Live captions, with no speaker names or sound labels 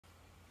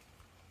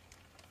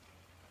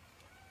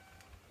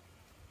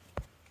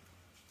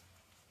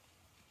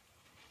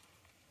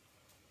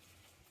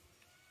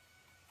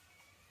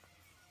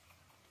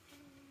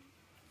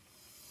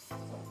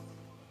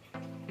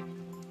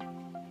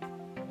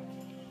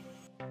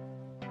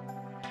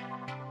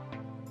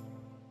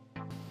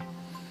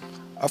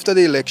After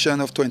the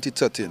election of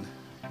 2013,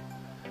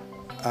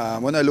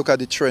 when I look at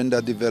the trend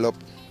that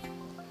developed,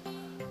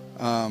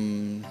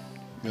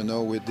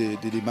 with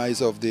the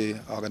demise of the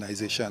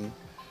organization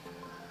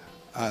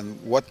and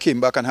what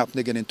came back and happened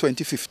again in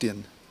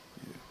 2015,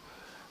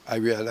 I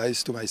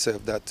realized to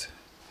myself that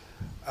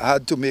I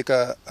had to make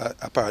a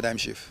paradigm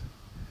shift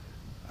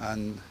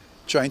and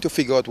trying to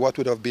figure out what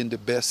would have been the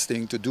best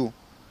thing to do.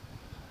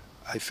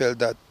 I felt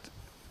that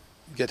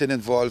getting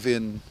involved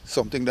in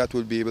something that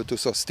would be able to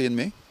sustain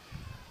me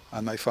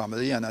and my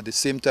family, and at the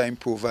same time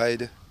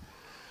provide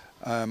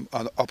an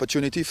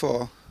opportunity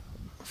for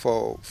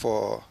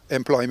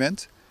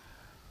employment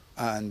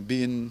and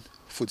being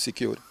food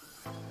secured.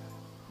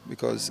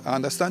 Because I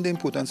understand the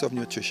importance of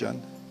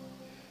nutrition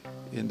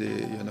in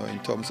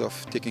terms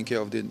of taking care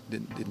of the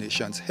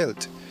nation's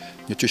health.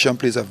 Nutrition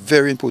plays a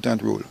very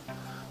important role.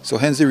 So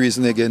hence the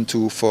reason again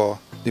too for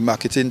the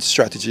marketing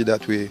strategy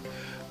that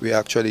we're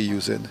actually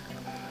using.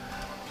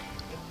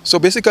 So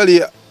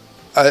basically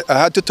I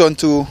had to turn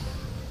to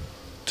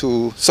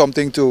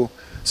something to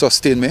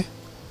sustain me,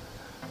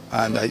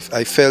 and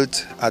I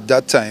felt at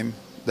that time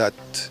that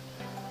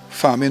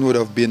farming would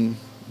have been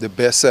the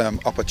best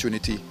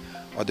opportunity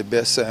or the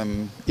best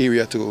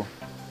area to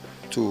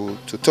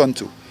turn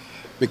to,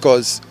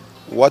 because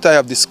what I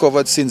have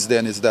discovered since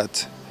then is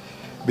that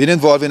being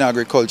involved in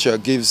agriculture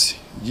gives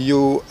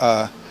you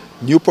a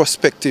new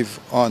perspective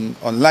on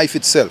life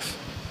itself,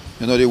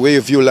 the way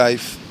you view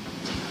life.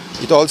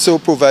 It also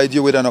provides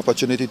you with an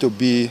opportunity to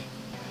be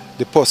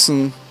the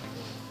person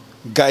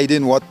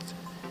guiding what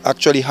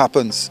actually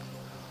happens.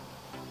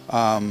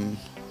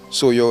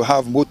 So you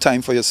have more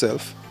time for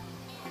yourself,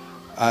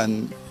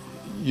 and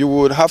you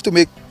would have to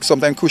make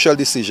sometimes crucial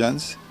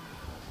decisions,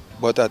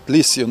 but at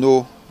least you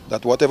know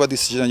that whatever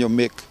decision you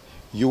make,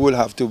 you will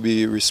have to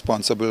be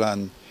responsible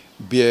and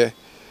bear.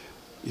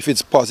 If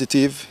it's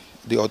positive,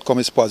 the outcome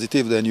is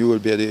positive, then you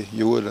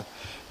will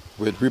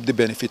reap the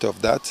benefit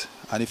of that.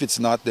 And if it's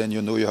not, then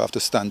you know you have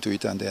to stand to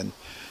it and then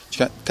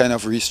kind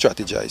of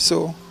re-strategize.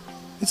 So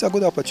it's a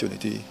good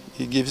opportunity.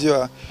 It gives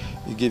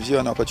you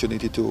an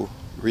opportunity to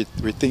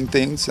rethink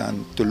things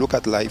and to look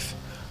at life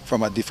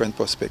from a different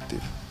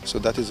perspective. So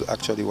that is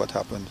actually what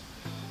happened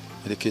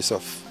in the case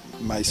of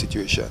my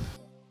situation.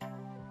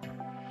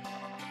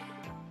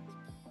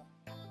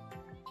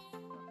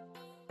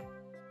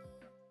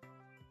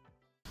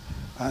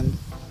 And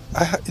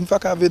in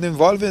fact, I've been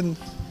involved in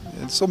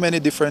so many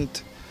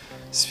different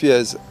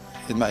spheres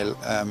in my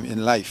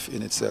in life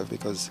in itself,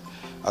 because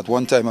at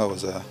one time I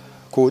was a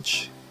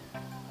coach,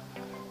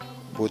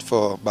 both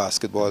for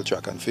basketball,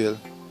 track and field.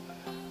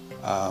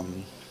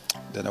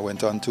 Then I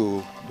went on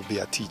to be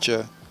a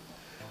teacher,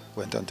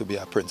 went on to be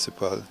a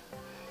principal.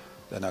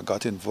 Then I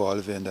got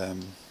involved in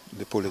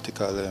the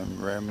political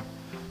realm,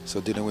 so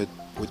dealing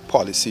with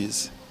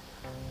policies.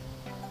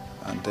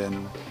 And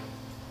then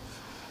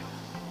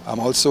I'm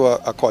also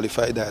a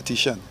qualified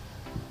dietitian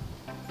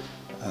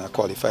and a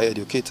qualified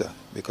educator,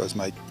 because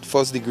my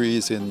first degree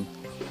is in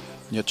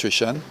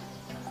nutrition,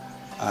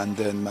 and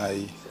then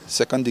my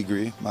second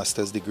degree,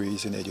 master's degree,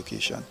 is in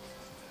education.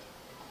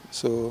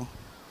 So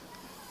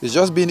it's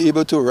just being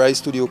able to rise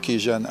to the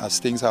occasion as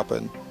things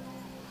happen.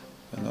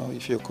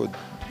 If you could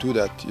do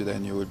that,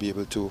 then you will be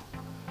able to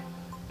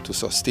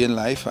sustain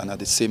life and at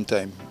the same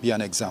time be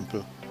an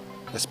example,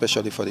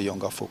 especially for the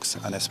younger folks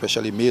and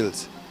especially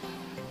males.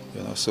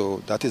 So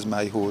that is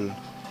my whole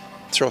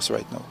thrust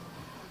right now.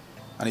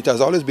 And it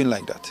has always been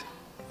like that,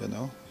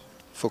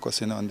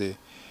 focusing on the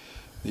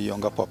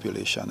younger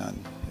population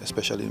and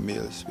especially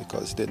males,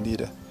 because they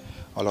need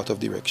a lot of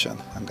direction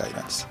and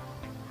guidance.